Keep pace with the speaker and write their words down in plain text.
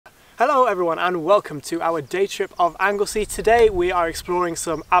Hello everyone and welcome to our day trip of Anglesey. Today we are exploring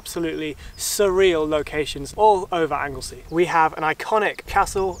some absolutely surreal locations all over Anglesey. We have an iconic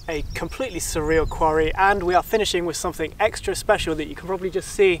castle, a completely surreal quarry, and we are finishing with something extra special that you can probably just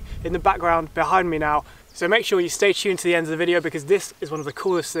see in the background behind me now. So make sure you stay tuned to the end of the video because this is one of the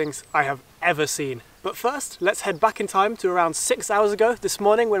coolest things I have ever seen. But first, let's head back in time to around 6 hours ago this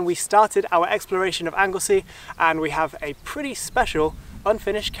morning when we started our exploration of Anglesey, and we have a pretty special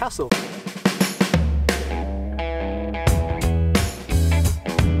unfinished castle.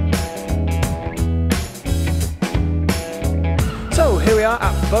 So here we are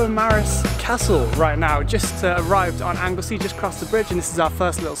at Beaumaris Castle right now. Just arrived on Anglesey, just crossed the bridge, and this is our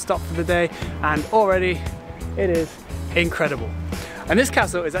first little stop for the day, and already it is incredible. And this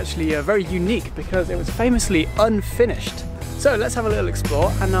castle is actually very unique because it was famously unfinished. So let's have a little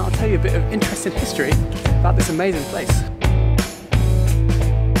explore and I'll tell you a bit of interesting history about this amazing place.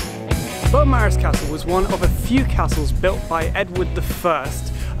 Beaumaris Castle was one of a few castles built by Edward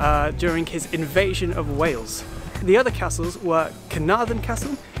I during his invasion of Wales. The other castles were Carnarvon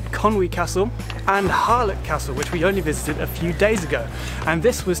Castle, Conwy Castle and Harlech Castle, which we only visited a few days ago. And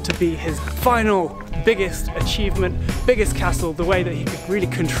this was to be his final biggest achievement, biggest castle, the way that he could really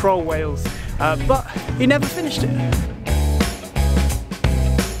control Wales, but he never finished it.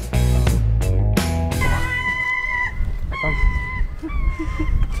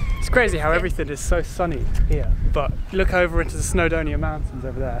 It's crazy how everything is so sunny here, but look over into the Snowdonia Mountains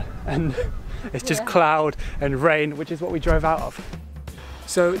over there and it's just cloud and rain, which is what we drove out of.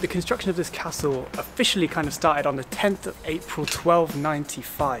 So the construction of this castle officially kind of started on the 10th of April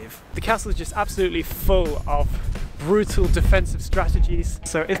 1295. The castle is just absolutely full of brutal defensive strategies.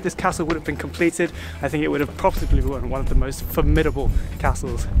 So if this castle would have been completed, I think it would have possibly been one of the most formidable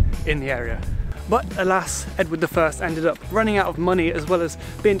castles in the area. But alas, Edward I ended up running out of money as well as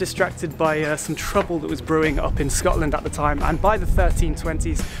being distracted by some trouble that was brewing up in Scotland at the time, and by the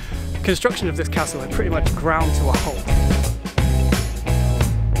 1320s, construction of this castle had pretty much ground to a halt.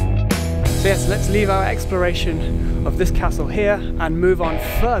 So yes, let's leave our exploration of this castle here and move on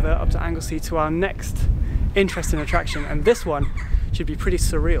further up to Anglesey to our next interesting attraction, and this one should be pretty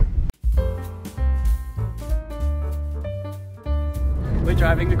surreal. We're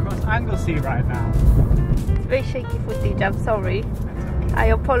driving across Anglesey right now. It's very shaky footage, I'm sorry. I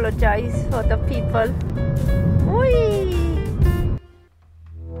apologize for the people. Whee!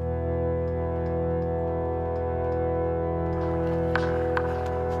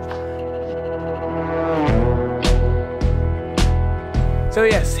 So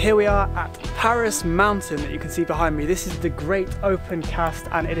yes, here we are at Parys Mountain that you can see behind me. This is the great open cast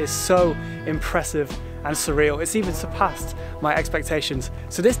and it is so impressive and surreal. It's even surpassed my expectations.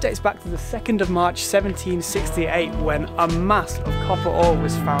 So this dates back to the 2nd of March 1768 when a mass of copper ore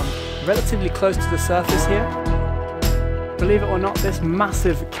was found relatively close to the surface here. Believe it or not, this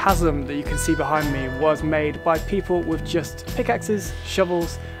massive chasm that you can see behind me was made by people with just pickaxes,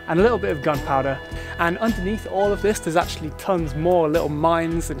 shovels and a little bit of gunpowder. And underneath all of this there's actually tons more little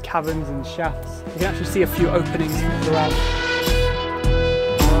mines and caverns and shafts. You can actually see a few openings throughout.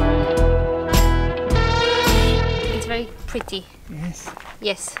 It's very pretty. Yes.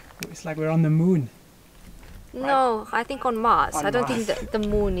 Yes. It's like we're on the moon. No, I think on Mars. On I don't Mars. think the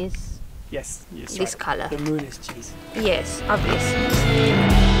moon is Yes, yes, this colour. The moon is cheese. Yes, obvious.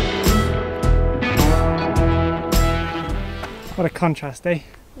 What a contrast, eh?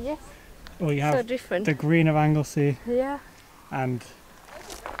 Yes. Well, you So have different. the green of Anglesey Yeah. and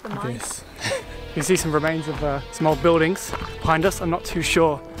The mine. this. You can see some remains of some old buildings behind us. I'm not too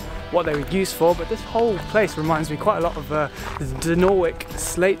sure what they were used for, but this whole place reminds me quite a lot of the Norwick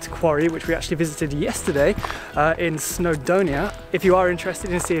slate quarry, which we actually visited yesterday in Snowdonia. If you are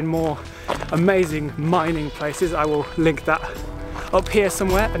interested in seeing more amazing mining places, I will link that up here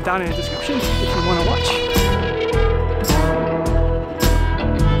somewhere and down in the description if you want to watch.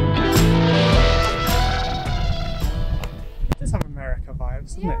 It does have America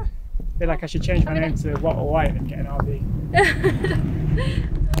vibes, doesn't it? I feel like I should change my name to Walter White and get an RV.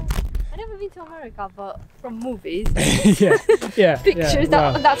 I've never been to America, but from movies, yeah, pictures,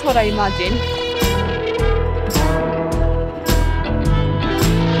 well. that's what I imagine.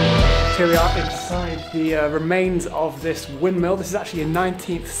 Here we are inside the remains of this windmill. This is actually a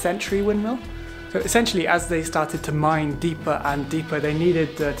 19th century windmill. So essentially, as they started to mine deeper and deeper, they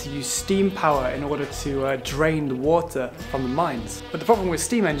needed to use steam power in order to drain the water from the mines. But the problem with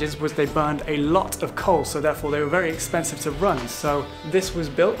steam engines was they burned a lot of coal, so therefore they were very expensive to run. So this was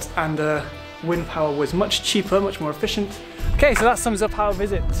built and wind power was much cheaper, much more efficient. Okay, so that sums up our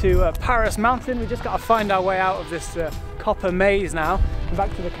visit to Parys Mountain. We just got to find our way out of this copper maze now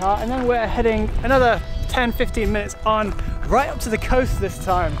back to the car, and then we're heading another 10-15 minutes on right up to the coast this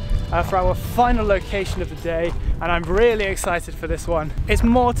time for our final location of the day, and I'm really excited for this one. It's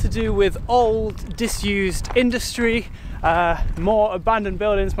more to do with old, disused industry, more abandoned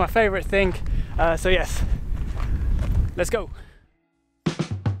buildings, my favourite thing. So yes, let's go.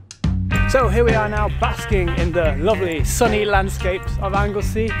 So here we are now, basking in the lovely sunny landscapes of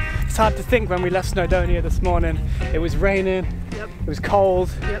Anglesey. It's hard to think when we left Snowdonia this morning. It was raining, it was cold,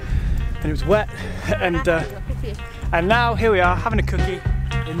 and it was wet, and now here we are having a cookie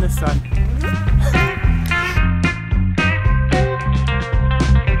in the sun.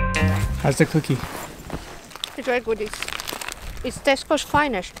 How's the cookie? It's very good. It's Tesco's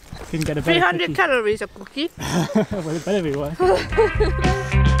finest. You can get a better 300 cookie. calories a cookie. Well, it better be worth.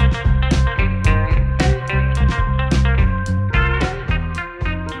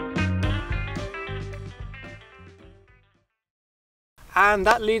 And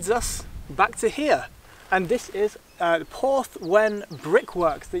that leads us back to here. And this is Porth Wen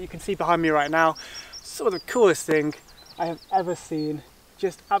Brickworks that you can see behind me right now. Sort of the coolest thing I have ever seen.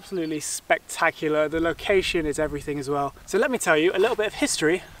 Just absolutely spectacular. The location is everything as well. So let me tell you a little bit of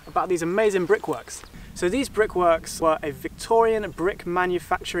history about these amazing brickworks. So these brickworks were a Victorian brick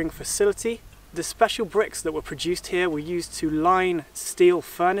manufacturing facility. The special bricks that were produced here were used to line steel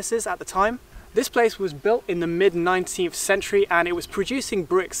furnaces at the time. This place was built in the mid-19th century and it was producing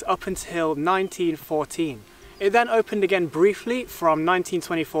bricks up until 1914. It then opened again briefly from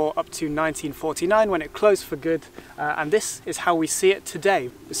 1924 up to 1949 when it closed for good, and this is how we see it today.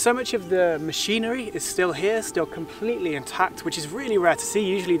 So much of the machinery is still here, still completely intact, which is really rare to see.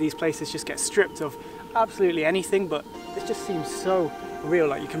 Usually these places just get stripped of absolutely anything, but this just seems so real,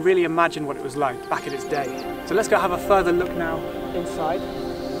 like you can really imagine what it was like back in its day. So let's go have a further look now inside,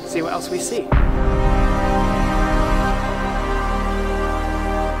 see what else we see.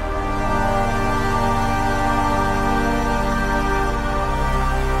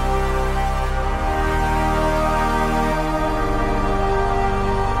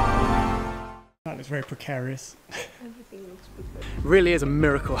 It's very precarious. Everything looks precarious. Really is a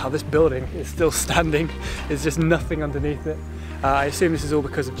miracle how this building is still standing. There's just nothing underneath it. I assume this is all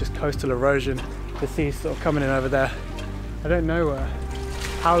because of just coastal erosion. The sea's sort of coming in over there. I don't know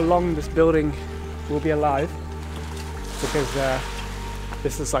how long this building will be alive, because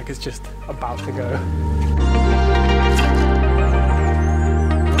this looks like it's just about to go.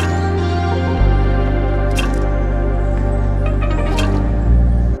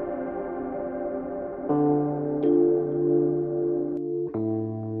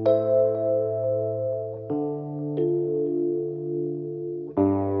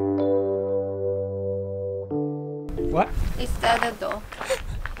 What? It's the other door.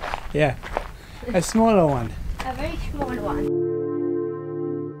 Yeah, a smaller one. A very small one.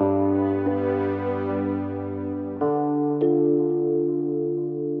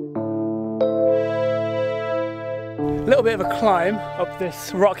 A little bit of a climb up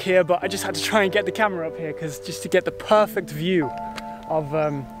this rock here, but I just had to try and get the camera up here because just to get the perfect view of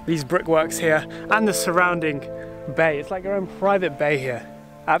these brickworks here and the surrounding bay. It's like our own private bay here.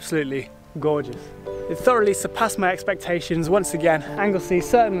 Absolutely gorgeous. It thoroughly surpassed my expectations. Once again, Anglesey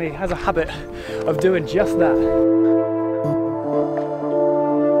certainly has a habit of doing just that.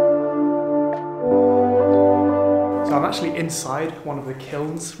 So I'm actually inside one of the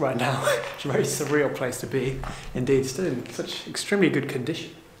kilns right now. It's a very surreal place to be. Indeed, still in such extremely good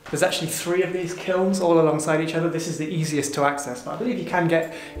condition. There's actually 3 of these kilns all alongside each other. This is the easiest to access, but I believe you can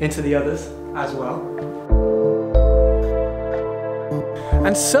get into the others as well.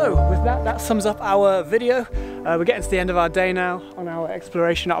 And so, with that, that sums up our video. We're getting to the end of our day now on our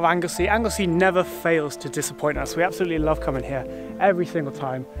exploration of Anglesey. Anglesey never fails to disappoint us. We absolutely love coming here every single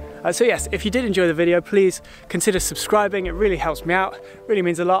time. So yes, if you did enjoy the video, please consider subscribing. It really helps me out, really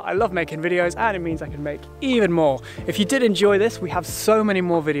means a lot. I love making videos and it means I can make even more. If you did enjoy this, we have so many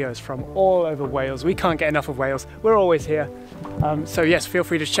more videos from all over Wales. We can't get enough of Wales. We're always here. So yes, feel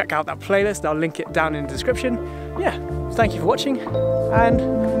free to check out that playlist. I'll link it down in the description. Yeah, thank you for watching and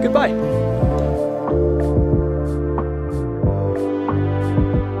goodbye.